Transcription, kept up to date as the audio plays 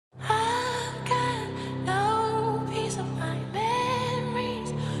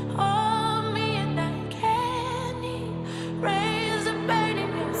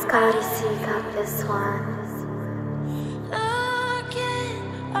Goddess, you got this one. Looking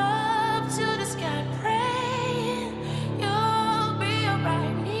up to the sky, praying you'll be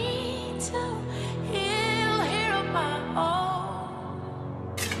alright. Need to heal here on my own.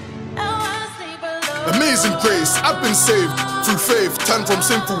 Now I sleep alone. Amazing grace, I've been saved through faith, turned from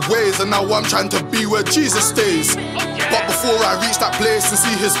sinful ways, and now I'm trying to be where Jesus stays. But before I reach that place and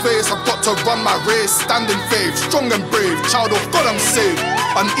see his face, I've got to run my race, stand in faith, strong and brave, child of God I'm saved.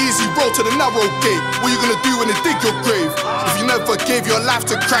 An easy road to the narrow gate. What you gonna do when they dig your grave? If you never gave your life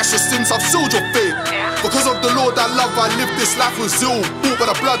to Christ, your sins have sealed your fate. Because of the Lord I love, I live this life with zeal. Bought by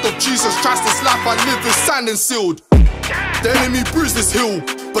the blood of Jesus Christ, this life I live is signed and sealed. The enemy bruised this hill,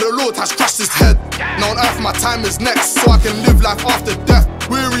 but the Lord has crushed his head. Now on earth my time is next, so I can live life after death.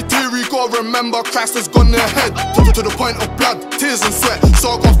 Weary, teary, gotta remember Christ has gone ahead. To the point of blood, tears and sweat,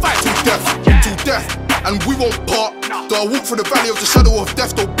 so I gotta fight till death, and we won't part. Though I walk through the valley of the shadow of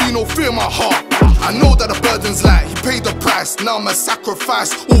death, there'll be no fear in my heart. I know that the burden's light, he paid the price, now I'm a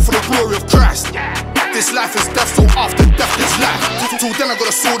sacrifice, all for the glory of Christ. This life is death, so after death is life. Till then I got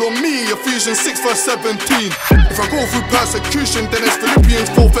a sword on me, Ephesians 6 verse 17. If I go through persecution, then it's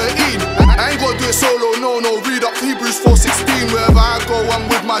Philippians 4:13. I ain't gotta do it solo, no, read up Hebrews 4:16. Wherever I go, I'm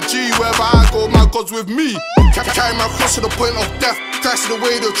with my G, wherever I go, my God's with me. Carry my cross to the point of death, Christ is the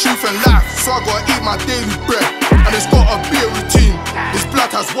way, the truth and life. So I gotta eat my daily bread, and it's gotta be a routine. His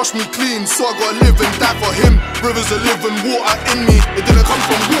blood has washed me clean, so I gotta live and die for him. Rivers of living water in me, it didn't come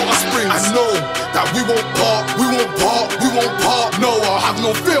from water springs. I know that we won't part, we won't part, we won't part. No, I have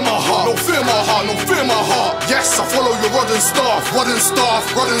no fear in my heart, no fear in my heart, no fear in my heart. Yes, I follow your rod and staff, rod and staff,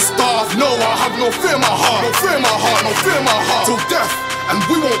 rod and staff. No, I have no fear in my heart, no fear in my heart, no fear in my heart. Till death, and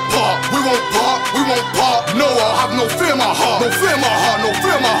we won't part, we won't part, we won't part. No, I have no fear in my heart, no fear in my heart, no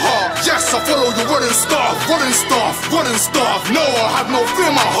fear in my heart. Yes, I follow your rod and staff, rod and staff, rod and staff. No, I have no fear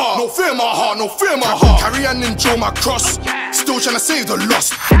in my heart, no fear in my heart, no fear in my heart. Carry and endure my cross, still trying to save the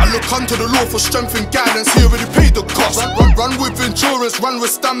lost. I look unto the Lord for strength and guidance, he already paid the cost. Run with endurance, run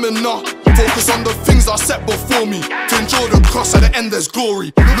with stamina. Focus on the things that are set before me, to enjoy the cross, at the end there's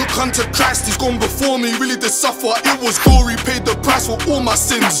glory. Look unto Christ, he's gone before me. Really did suffer, it was glory. Paid the price for all my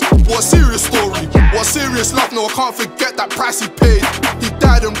sins. What a serious story, what a serious love. No, I can't forget that price he paid. He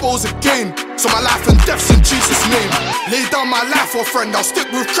died and rose again, so my life and death's in Jesus' name. Lay down my life for a friend, I'll stick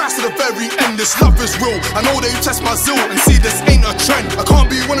with Christ to the very end. This love is real, I know that you test my zeal and see this ain't a trend. I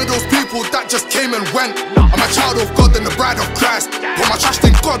can't be one of those people that just came and went. I'm a child of God and the bride of Christ. Put my trust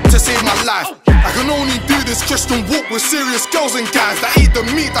in God to save my life. I can only do this Christian walk with serious girls and guys that eat the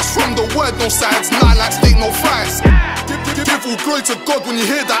meat that's from the word, no sides, nine like steak, no fries. Give all glory to God when you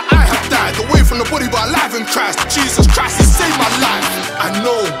hear that I have died, away from the body but alive in Christ. Jesus Christ, he saved my life. I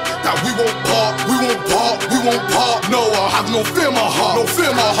know that we won't part, we won't part, we won't part. No, I have no fear in my heart, no fear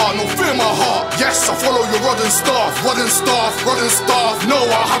in my heart, no fear in my heart. Yes, I follow your rod and staff, rod and staff, rod and staff. No,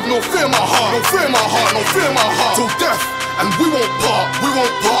 I have no fear in my heart, no fear in my heart, no fear in my heart. Till death, and we won't part, we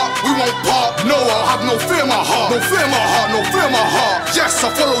won't part, we won't part. No, I have no fear in my heart, no fear in my heart, no fear in my heart. Yes, I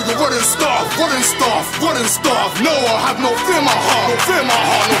follow your rod and staff, rod and staff, rod and staff. No, I have no fear in my heart, no fear in my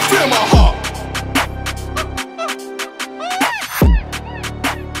heart, no fear in my heart.